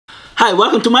Hi,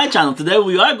 welcome to my channel. Today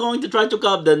we are going to try to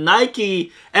cop the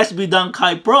Nike SB Dunk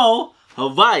High Pro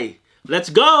Hawaii.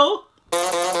 Let's go!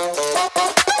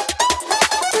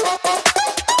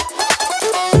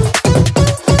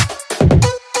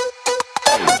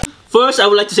 First, I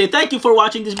would like to say thank you for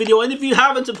watching this video, and if you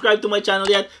haven't subscribed to my channel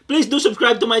yet, please do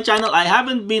subscribe to my channel. I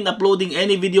haven't been uploading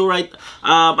any video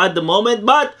at the moment,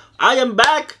 but I am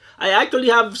back. I actually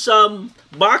have some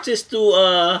boxes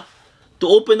to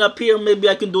open up here. Maybe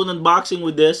I can do an unboxing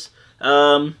with this.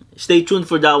 Stay tuned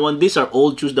for that one. These are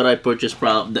old shoes that I purchased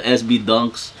from the SB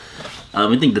Dunks. I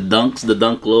think the Dunk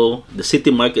Low, the City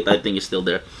Market, I think is still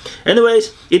there.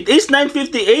 Anyways, it is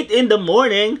 9:58 in the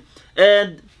morning,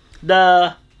 and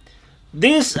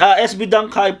this SB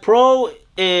Dunk High Pro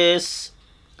is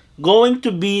going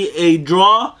to be a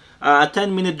draw, a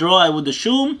 10-minute draw, I would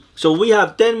assume. So we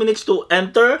have 10 minutes to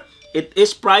enter. It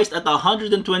is priced at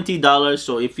 $120,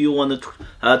 so if you want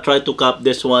to try to cop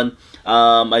this one,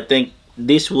 I think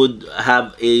this would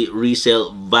have a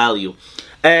resale value.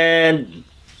 And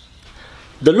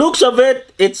the looks of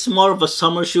it, it's more of a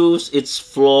summer shoes. It's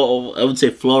I would say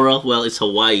floral. Well, it's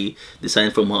Hawaii,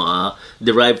 designed from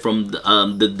derived from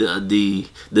the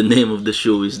name of the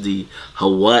shoe is the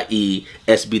Hawaii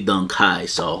SB Dunk High.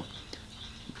 So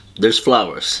there's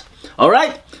flowers. All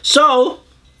right, so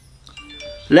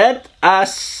let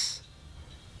us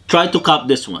try to cop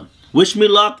this one. Wish me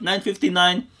luck.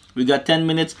 9:59. We got 10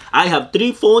 minutes. I have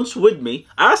 3 phones with me,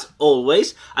 as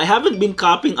always. I haven't been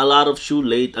copying a lot of shoe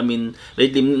lately,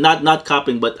 not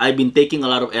copying, but I've been taking a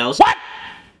lot of L's. What?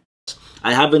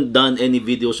 I haven't done any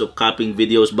videos of copying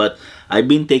videos, but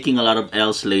I've been taking a lot of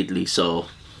L's lately.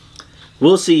 So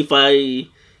we'll see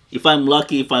if I'm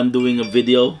lucky if I'm doing a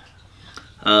video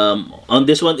on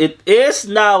this one. It is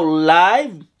now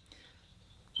live.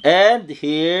 And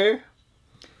here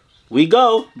we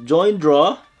go. Join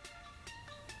draw.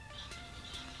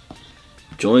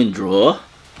 Join draw.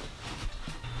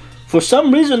 For some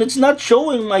reason, it's not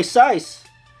showing my size.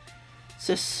 It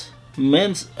says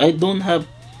men's. I don't have.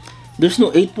 There's no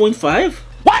 8.5.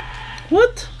 What?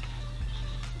 What?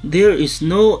 There is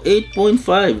no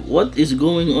 8.5. What is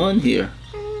going on here?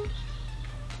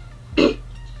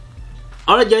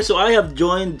 Alright guys, so I have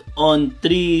joined on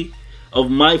 3 of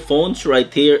my phones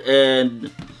right here, and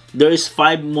there is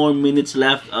 5 more minutes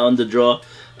left on the draw,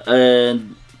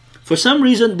 and for some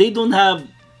reason they don't have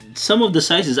some of the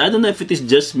sizes. I don't know if it is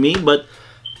just me, but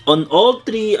on all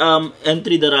 3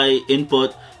 entry that I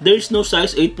input, there is no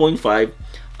size 8.5.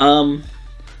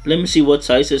 Let me see what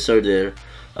sizes are there,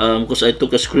 because I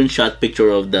took a screenshot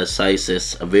picture of the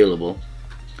sizes available.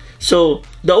 So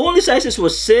the only sizes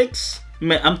was 6.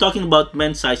 I'm talking about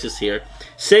men's sizes here: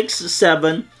 6,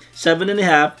 7,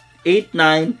 7.5, 8,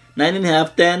 9,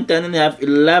 9.5, 10, 10.5,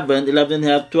 11,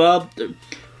 11.5, 12.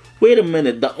 Wait a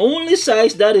minute. The only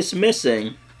size that is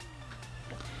missing,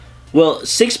 well,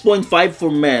 6.5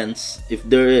 for men's, if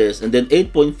there is, and then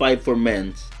 8.5 for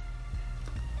men's,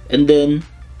 and then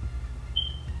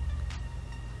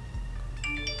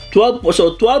 12.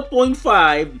 So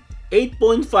 12.5,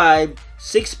 8.5,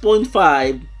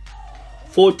 6.5,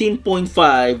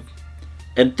 14.5,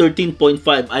 and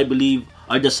 13.5, I believe,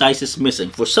 are the sizes missing.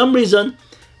 For some reason,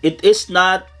 it is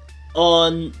not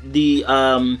on the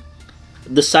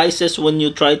sizes when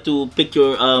you try to pick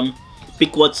your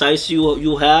pick what size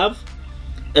you have,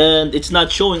 and it's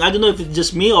not showing. I don't know if it's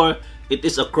just me or it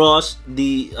is across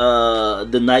the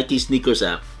Nike sneakers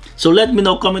app. So let me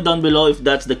know, comment down below if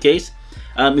that's the case,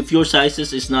 if your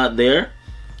sizes is not there,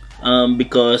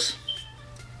 because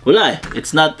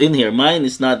it's not in here. Mine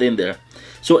is not in there.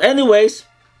 So anyways,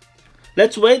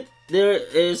 let's wait. There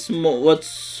is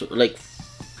what's like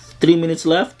 3 minutes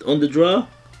left on the draw.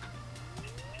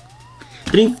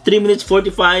 3 minutes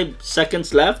 45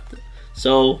 seconds left.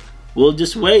 So we'll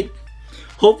just wait.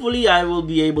 Hopefully I will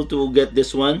be able to get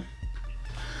this one.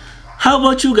 How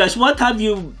about you guys? What have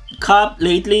you copped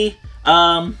lately?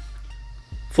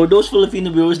 For those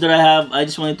Filipino viewers that I have, I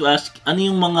just wanted to ask, ano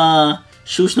yung mga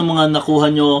shoes na mga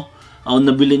nakuha nyo o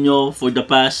nabili nyo for the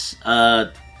past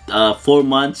 4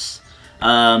 months?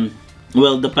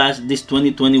 Well, this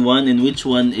 2021, and which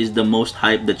one is the most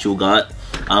hype that you got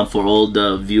for all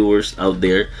the viewers out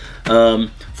there?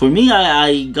 For me,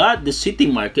 I got the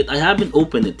City Market. I haven't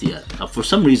opened it yet. For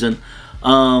some reason,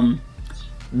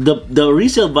 the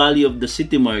resale value of the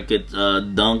City Market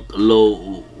Dunk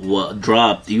Low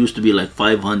dropped. It used to be like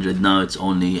 500. Now it's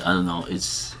only, I don't know,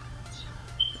 it's,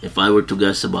 if I were to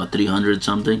guess, about 300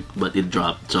 something, but it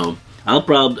dropped. So I'm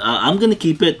gonna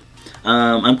keep it.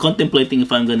 I'm contemplating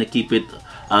if I'm gonna keep it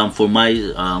for my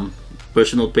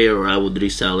personal pair, or I would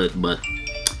resell it, but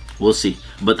We'll see.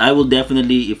 But I will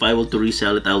definitely, if I were to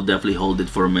resell it, I'll definitely hold it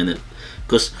for a minute,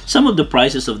 because some of the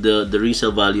prices of the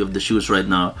resale value of the shoes right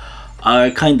now are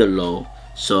kind of low.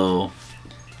 So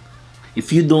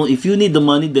if you need the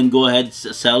money, then go ahead,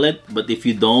 sell it. But if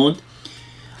you don't,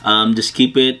 just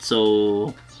keep it.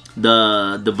 So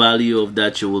the value of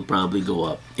that shoe will probably go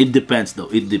up. It depends though.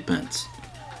 It depends.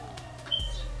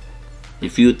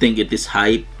 If you think it is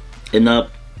hype enough,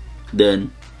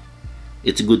 then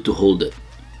it's good to hold it.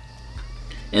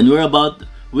 And we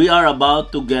are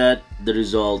about to get the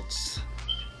results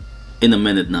in a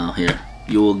minute now. Here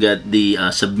you will get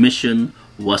the submission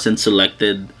wasn't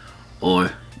selected,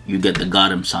 or you get the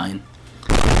got him sign.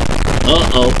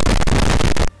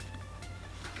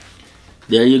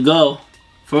 There you go.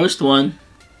 First one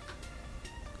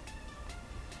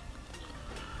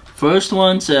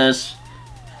says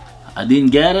I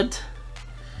didn't get it.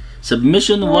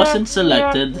 Submission wasn't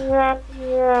selected.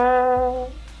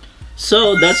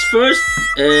 So that's first,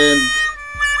 and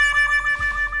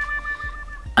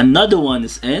another one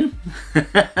is in.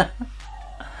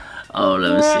 Oh,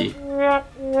 let me see.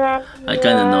 I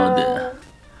kind of know that.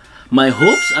 My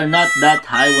hopes are not that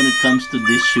high when it comes to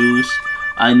these shoes.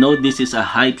 I know this is a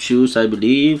hype shoes, I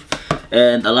believe,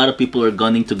 and a lot of people are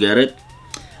gunning to get it.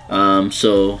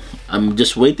 So I'm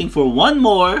just waiting for one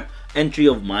more entry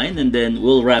of mine, and then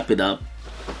we'll wrap it up.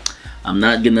 I'm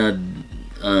not gonna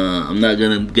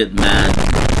get mad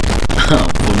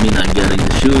for me not getting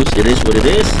the shoes. It is what it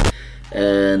is,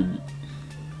 and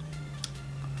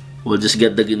we'll just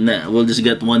get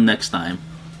one next time.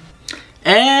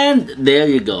 And there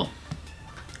you go.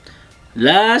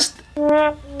 Last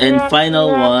and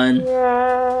final one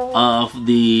of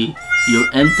your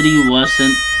entry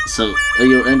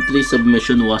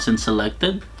submission wasn't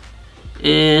selected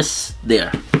is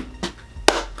there.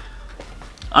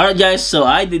 Alright guys, so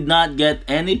I did not get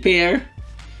any pair.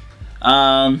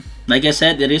 Like I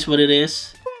said, it is what it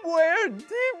is. Somewhere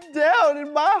deep down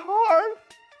in my heart.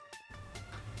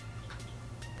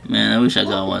 Man, I wish I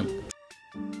got one.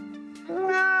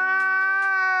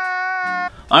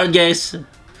 Alright guys,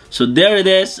 so there it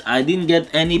is. I didn't get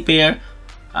any pair.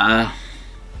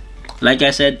 Like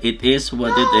I said, it is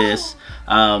what it is.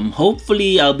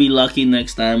 Hopefully I'll be lucky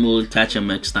next time. We'll catch them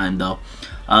next time though.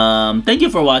 Thank you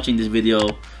for watching this video.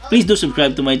 Please do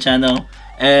subscribe to my channel,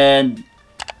 and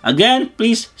again,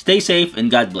 please stay safe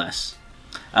and God bless.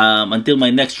 Until my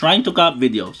next Trying to Cop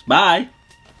videos. Bye.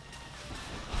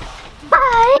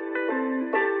 Bye.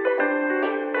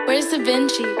 Where's Da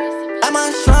Vinci? Am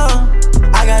I strong?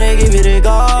 I gotta give it a go,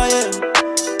 yeah.